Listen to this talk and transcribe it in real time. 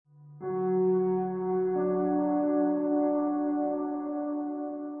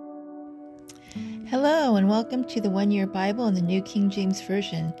Hello and welcome to the One Year Bible in the New King James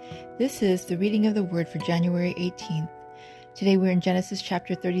Version. This is the reading of the Word for January 18th. Today we're in Genesis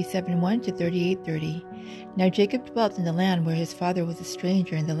chapter 37:1 to 38:30. Now Jacob dwelt in the land where his father was a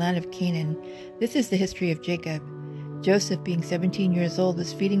stranger in the land of Canaan. This is the history of Jacob. Joseph, being 17 years old,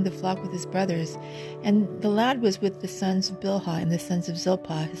 was feeding the flock with his brothers, and the lad was with the sons of Bilhah and the sons of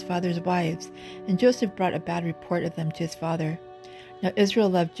Zilpah, his father's wives, and Joseph brought a bad report of them to his father. Now Israel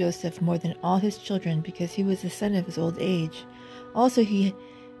loved Joseph more than all his children, because he was the son of his old age. Also he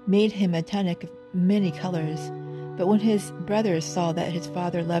made him a tunic of many colors. But when his brothers saw that his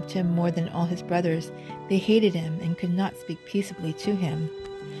father loved him more than all his brothers, they hated him and could not speak peaceably to him.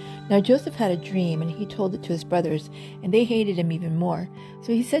 Now Joseph had a dream, and he told it to his brothers, and they hated him even more.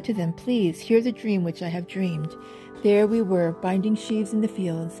 So he said to them, "Please, hear the dream which I have dreamed. There we were, binding sheaves in the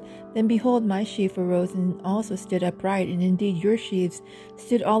fields. Then behold, my sheaf arose and also stood upright, and indeed your sheaves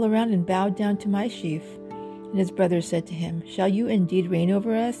stood all around and bowed down to my sheaf." And his brothers said to him, "Shall you indeed reign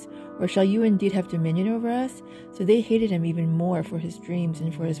over us, or shall you indeed have dominion over us?" So they hated him even more for his dreams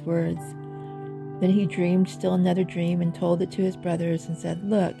and for his words. Then he dreamed still another dream, and told it to his brothers, and said,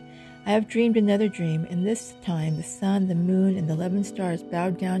 "Look, I have dreamed another dream, and this time the sun, the moon, and the 11 stars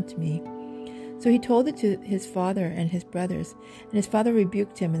bowed down to me." So he told it to his father and his brothers, and his father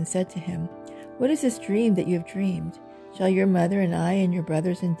rebuked him and said to him, "What is this dream that you have dreamed? Shall your mother and I and your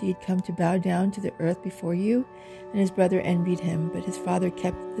brothers indeed come to bow down to the earth before you?" And his brother envied him, but his father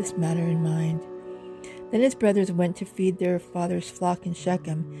kept this matter in mind. Then his brothers went to feed their father's flock in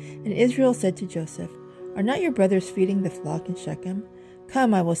Shechem, and Israel said to Joseph, "Are not your brothers feeding the flock in Shechem?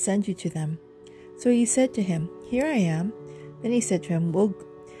 Come, I will send you to them." So he said to him, "Here I am." Then he said to him, "Well,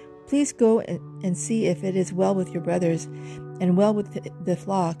 please go and see if it is well with your brothers and well with the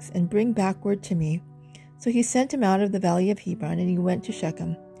flocks, and bring back word to me." So he sent him out of the valley of Hebron, and he went to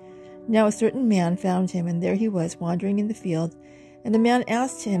Shechem. Now a certain man found him, and there he was wandering in the field. And the man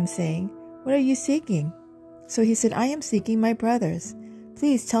asked him, saying, "What are you seeking?" So he said, "I am seeking my brothers.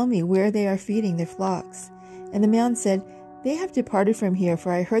 Please tell me where they are feeding their flocks." And the man said, "They have departed from here,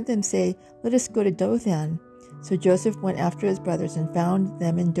 for I heard them say, 'Let us go to Dothan.'" So Joseph went after his brothers and found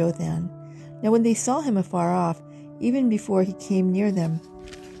them in Dothan. Now when they saw him afar off, even before he came near them,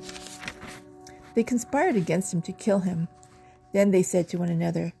 they conspired against him to kill him. Then they said to one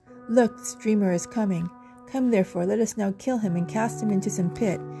another, "Look, the dreamer is coming. Come therefore, let us now kill him and cast him into some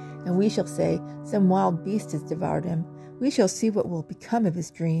pit, and we shall say, 'Some wild beast has devoured him.' We shall see what will become of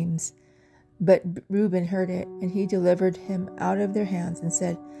his dreams." But Reuben heard it, and he delivered him out of their hands and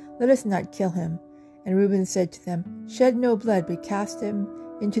said, "Let us not kill him." And Reuben said to them, "Shed no blood, but cast him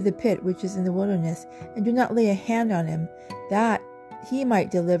into the pit which is in the wilderness, and do not lay a hand on him, that he might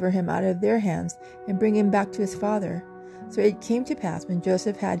deliver him out of their hands and bring him back to his father." So it came to pass, when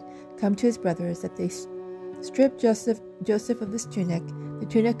Joseph had come to his brothers, that they stripped Joseph of this tunic, the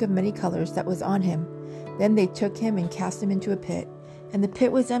tunic of many colors that was on him. Then they took him and cast him into a pit, and the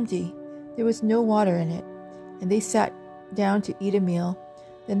pit was empty. There was no water in it. And they sat down to eat a meal.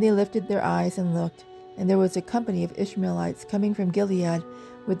 Then they lifted their eyes and looked, and there was a company of Ishmaelites coming from Gilead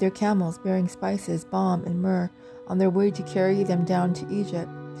with their camels, bearing spices, balm, and myrrh, on their way to carry them down to Egypt.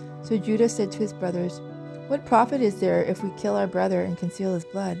 So Judah said to his brothers, "What profit is there if we kill our brother and conceal his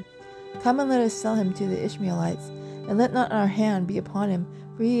blood? Come and let us sell him to the Ishmaelites, and let not our hand be upon him,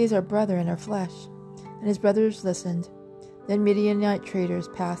 for he is our brother and our flesh." And his brothers listened. Then Midianite traders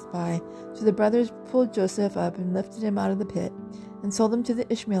passed by. So the brothers pulled Joseph up and lifted him out of the pit, and sold him to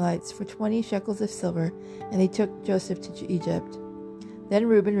the Ishmaelites for 20 shekels of silver, and they took Joseph to Egypt. Then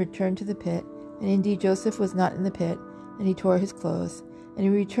Reuben returned to the pit, and indeed Joseph was not in the pit, and he tore his clothes. And he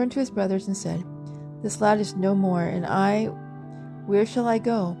returned to his brothers and said, "This lad is no more, and where shall I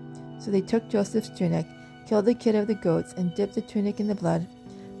go?" So they took Joseph's tunic, killed the kid of the goats, and dipped the tunic in the blood.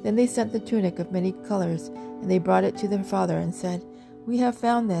 Then they sent the tunic of many colors, and they brought it to their father, and said, "We have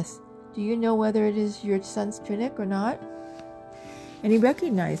found this. Do you know whether it is your son's tunic or not?" And he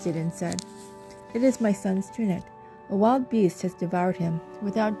recognized it and said, "It is my son's tunic. A wild beast has devoured him.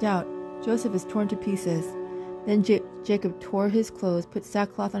 Without doubt, Joseph is torn to pieces." Then Jacob tore his clothes, put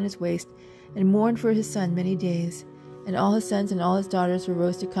sackcloth on his waist, and mourned for his son many days. And all his sons and all his daughters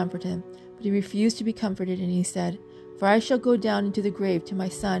arose to comfort him. But he refused to be comforted, and he said, "For I shall go down into the grave to my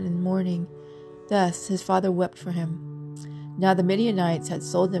son in mourning." Thus his father wept for him. Now the Midianites had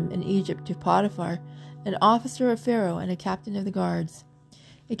sold him in Egypt to Potiphar, an officer of Pharaoh and a captain of the guards.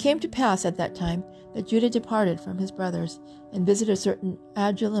 It came to pass at that time that Judah departed from his brothers, and visited a certain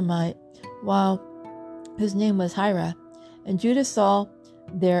Adullamite, whose name was Hira. And Judah saw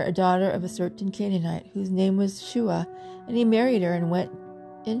there a daughter of a certain Canaanite, whose name was Shua, and he married her and went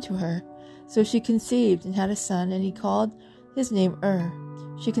into her. So she conceived and had a son, and he called his name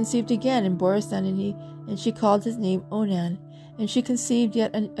She conceived again and bore a son, and she called his name Onan. And she conceived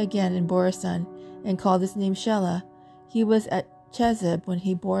yet again and bore a son, and called his name Shelah. He was at Chezib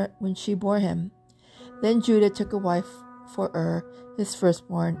when she bore him. Then Judah took a wife for his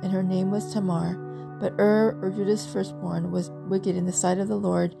firstborn, and her name was Tamar. But or Judah's firstborn, was wicked in the sight of the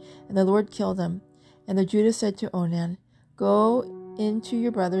Lord, and the Lord killed him. And the Judah said to Onan, Go into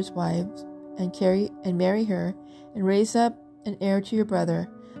your brother's wives, and marry her, and raise up an heir to your brother.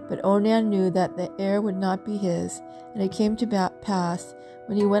 But Onan knew that the heir would not be his, and it came to pass,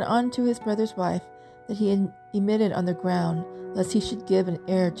 when he went on to his brother's wife, that he emitted on the ground, lest he should give an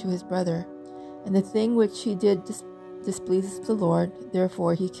heir to his brother. And the thing which he did displeased the Lord,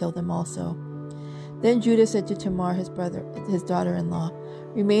 therefore he killed them also. Then Judah said to Tamar his daughter-in-law,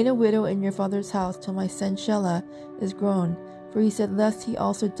 Remain a widow in your father's house till my son Shelah is grown, for he said, lest he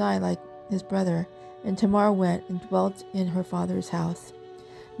also die like his brother. And Tamar went and dwelt in her father's house.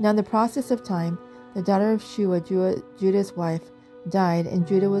 Now in the process of time, the daughter of Shua, Judah's wife, died, and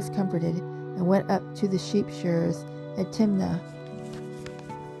Judah was comforted, and went up to the sheep shearers at Timnah.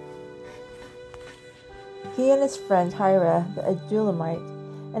 He and his friend Hira the Adullamite.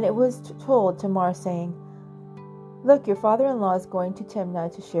 And it was told Tamar, saying, Look, your father-in-law is going to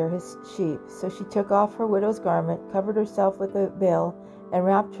Timnah to shear his sheep. So she took off her widow's garment, covered herself with a veil, and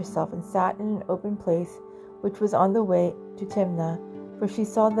wrapped herself, and sat in an open place, which was on the way to Timnah. For she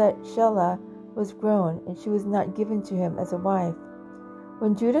saw that Shelah was grown, and she was not given to him as a wife.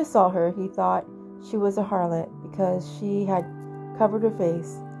 When Judah saw her, he thought she was a harlot, because she had covered her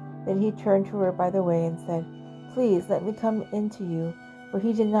face. Then he turned to her by the way and said, Please let me come in to you, for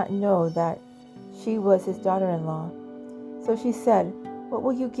he did not know that she was his daughter-in-law. So she said, What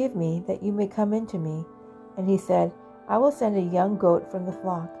will you give me, that you may come in to me? And he said, I will send a young goat from the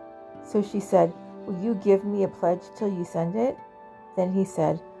flock. So she said, Will you give me a pledge till you send it? Then he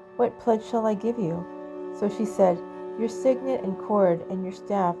said, What pledge shall I give you? So she said, Your signet and cord and your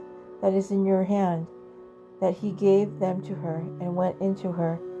staff that is in your hand. That he gave them to her, and went into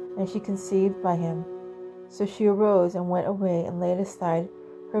her, and she conceived by him. So she arose and went away, and laid aside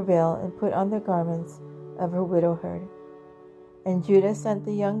her veil, and put on the garments of her widowhood. And Judah sent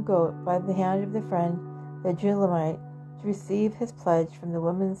the young goat by the hand of the friend, the Adullamite, to receive his pledge from the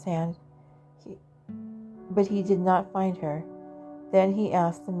woman's hand. But he did not find her. Then he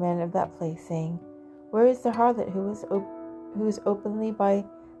asked the men of that place, saying, Where is the harlot who is openly by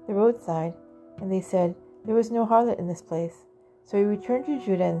the roadside? And they said, There was no harlot in this place. So he returned to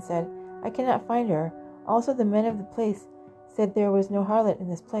Judah and said, I cannot find her. Also the men of the place said there was no harlot in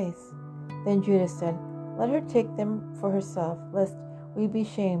this place. Then Judah said, Let her take them for herself, lest we be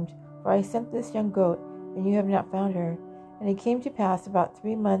shamed. For I sent this young goat, and you have not found her. And it came to pass about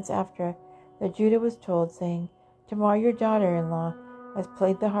 3 months after that Judah was told, saying, Tamar your daughter-in-law has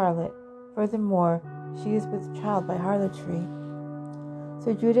played the harlot. Furthermore, she is with child by harlotry.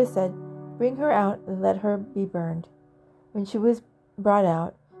 So Judah said, Bring her out, and let her be burned. When she was brought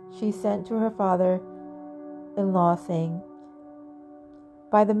out, she sent to her father-in-law, saying,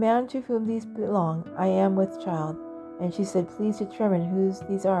 By the man to whom these belong, I am with child. And she said, Please determine whose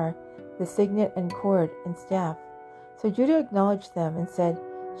these are, the signet and cord and staff. So Judah acknowledged them and said,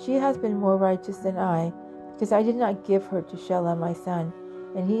 She has been more righteous than I, because I did not give her to Shelah my son,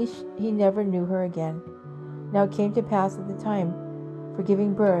 and he never knew her again. Now it came to pass at the time for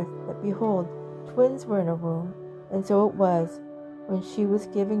giving birth, that behold, twins were in her womb. And so it was, when she was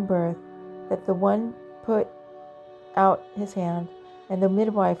giving birth, that the one put out his hand, and the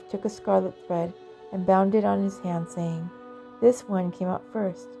midwife took a scarlet thread, and bound it on his hand, saying, This one came out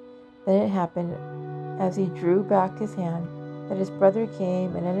first. Then it happened, as he drew back his hand, that his brother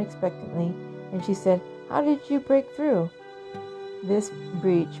came in unexpectedly, and she said, How did you break through? This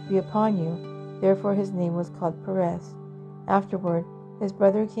breach be upon you. Therefore his name was called Perez. Afterward his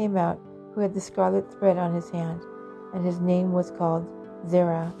brother came out, who had the scarlet thread on his hand, and his name was called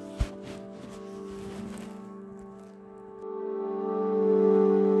Zerah.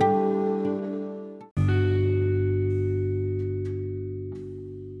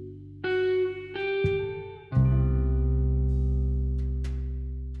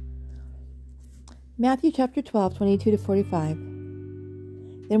 Matthew chapter 12, 22 to 45.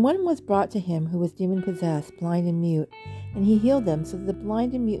 Then one was brought to him who was demon-possessed, blind and mute, and he healed them, so that the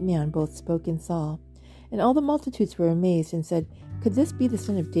blind and mute man both spoke and saw. And all the multitudes were amazed, and said, Could this be the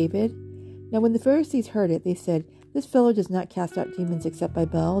son of David? Now when the Pharisees heard it, they said, This fellow does not cast out demons except by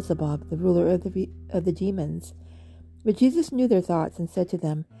Beelzebub, the ruler of the demons. But Jesus knew their thoughts, and said to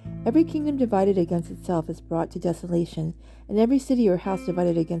them, Every kingdom divided against itself is brought to desolation, and every city or house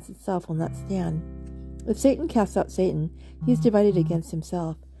divided against itself will not stand. If Satan casts out Satan, he is divided against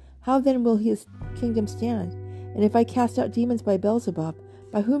himself. How then will his kingdom stand? And if I cast out demons by Beelzebub,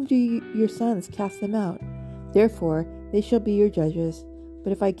 by whom do your sons cast them out? Therefore they shall be your judges.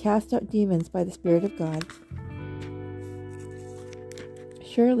 But if I cast out demons by the Spirit of God,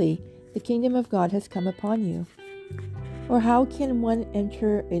 surely the kingdom of God has come upon you. Or how can one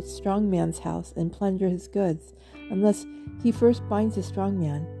enter a strong man's house and plunder his goods, unless he first binds the strong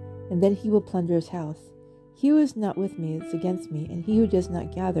man, and then he will plunder his house? He who is not with me is against me, and he who does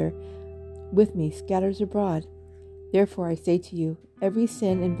not gather with me scatters abroad. Therefore I say to you, every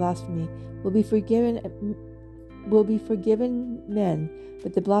sin and blasphemy will be forgiven men,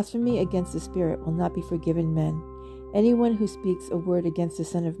 but the blasphemy against the Spirit will not be forgiven men. Anyone who speaks a word against the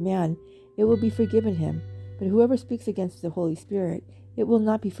Son of Man, it will be forgiven him. But whoever speaks against the Holy Spirit, it will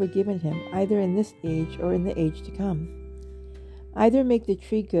not be forgiven him, either in this age or in the age to come. Either make the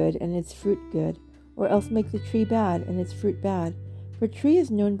tree good and its fruit good, or else make the tree bad and its fruit bad. For tree is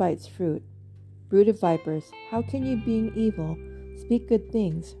known by its fruit. Brood of vipers, how can you, being evil, speak good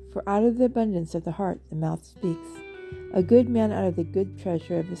things? For out of the abundance of the heart the mouth speaks. A good man out of the good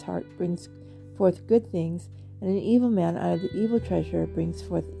treasure of his heart brings forth good things, and an evil man out of the evil treasure brings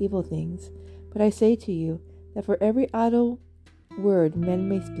forth evil things. But I say to you, that for every idle word men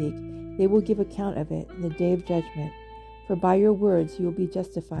may speak, they will give account of it in the day of judgment. For by your words you will be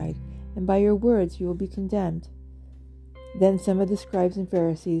justified, and by your words you will be condemned. Then some of the scribes and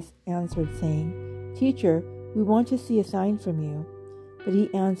Pharisees answered, saying, Teacher, we want to see a sign from you. But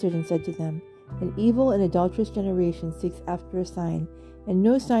he answered and said to them, An evil and adulterous generation seeks after a sign, and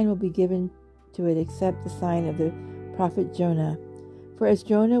no sign will be given to it except the sign of the prophet Jonah. For as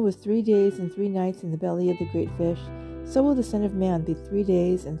Jonah was 3 days and 3 nights in the belly of the great fish, so will the Son of Man be 3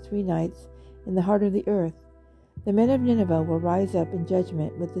 days and 3 nights in the heart of the earth. The men of Nineveh will rise up in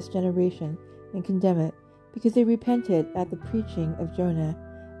judgment with this generation and condemn it, because they repented at the preaching of Jonah,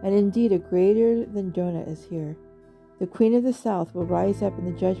 and indeed a greater than Jonah is here. The queen of the south will rise up in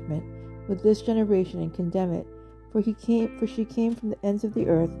the judgment with this generation and condemn it, for she came from the ends of the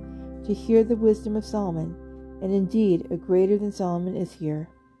earth to hear the wisdom of Solomon, and indeed a greater than Solomon is here.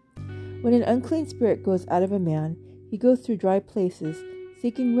 When an unclean spirit goes out of a man, he goes through dry places,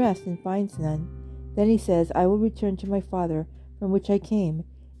 seeking rest and finds none. Then he says, I will return to my father, from which I came.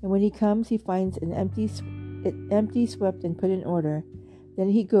 And when he comes, he finds it empty, swept, and put in order. Then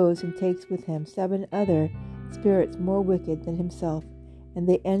he goes and takes with him 7 other spirits more wicked than himself, and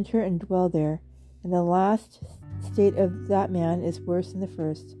they enter and dwell there. And the last state of that man is worse than the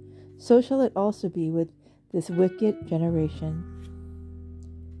first. So shall it also be with this wicked generation.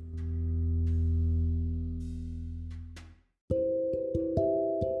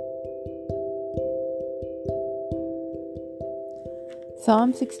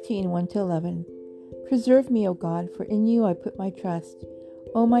 Psalm 16, 1-11. Preserve me, O God, for in you I put my trust.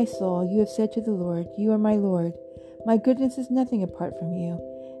 O my soul, you have said to the Lord, You are my Lord. My goodness is nothing apart from you.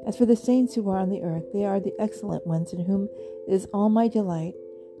 As for the saints who are on the earth, they are the excellent ones in whom is all my delight.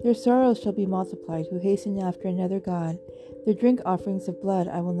 Their sorrows shall be multiplied, who hasten after another God. Their drink offerings of blood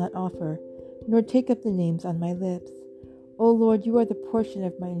I will not offer, nor take up the names on my lips. O Lord, you are the portion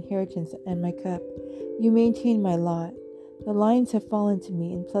of my inheritance and my cup. You maintain my lot. The lines have fallen to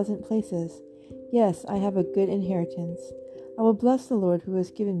me in pleasant places. Yes, I have a good inheritance. I will bless the Lord who has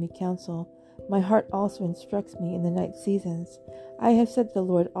given me counsel. My heart also instructs me in the night seasons. I have set the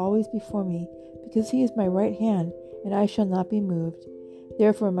Lord always before me, because he is my right hand, and I shall not be moved.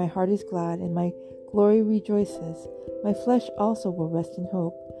 Therefore my heart is glad, and my glory rejoices. My flesh also will rest in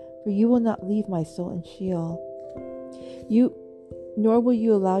hope, for you will not leave my soul in Sheol. Nor will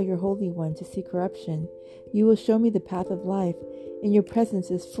you allow your Holy One to see corruption. You will show me the path of life. In your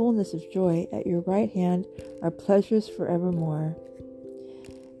presence is fullness of joy. At your right hand are pleasures forevermore.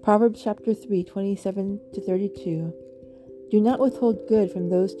 Proverbs chapter 3, 27-32. Do not withhold good from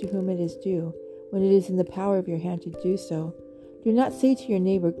those to whom it is due, when it is in the power of your hand to do so. Do not say to your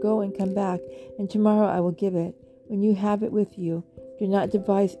neighbor, Go and come back, and tomorrow I will give it. When you have it with you, do not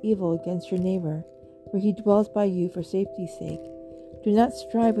devise evil against your neighbor, for he dwells by you for safety's sake. Do not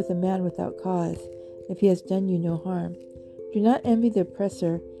strive with a man without cause, if he has done you no harm. Do not envy the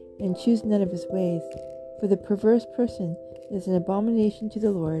oppressor, and choose none of his ways, for the perverse person is an abomination to the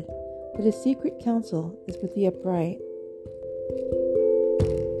Lord, but his secret counsel is with the upright.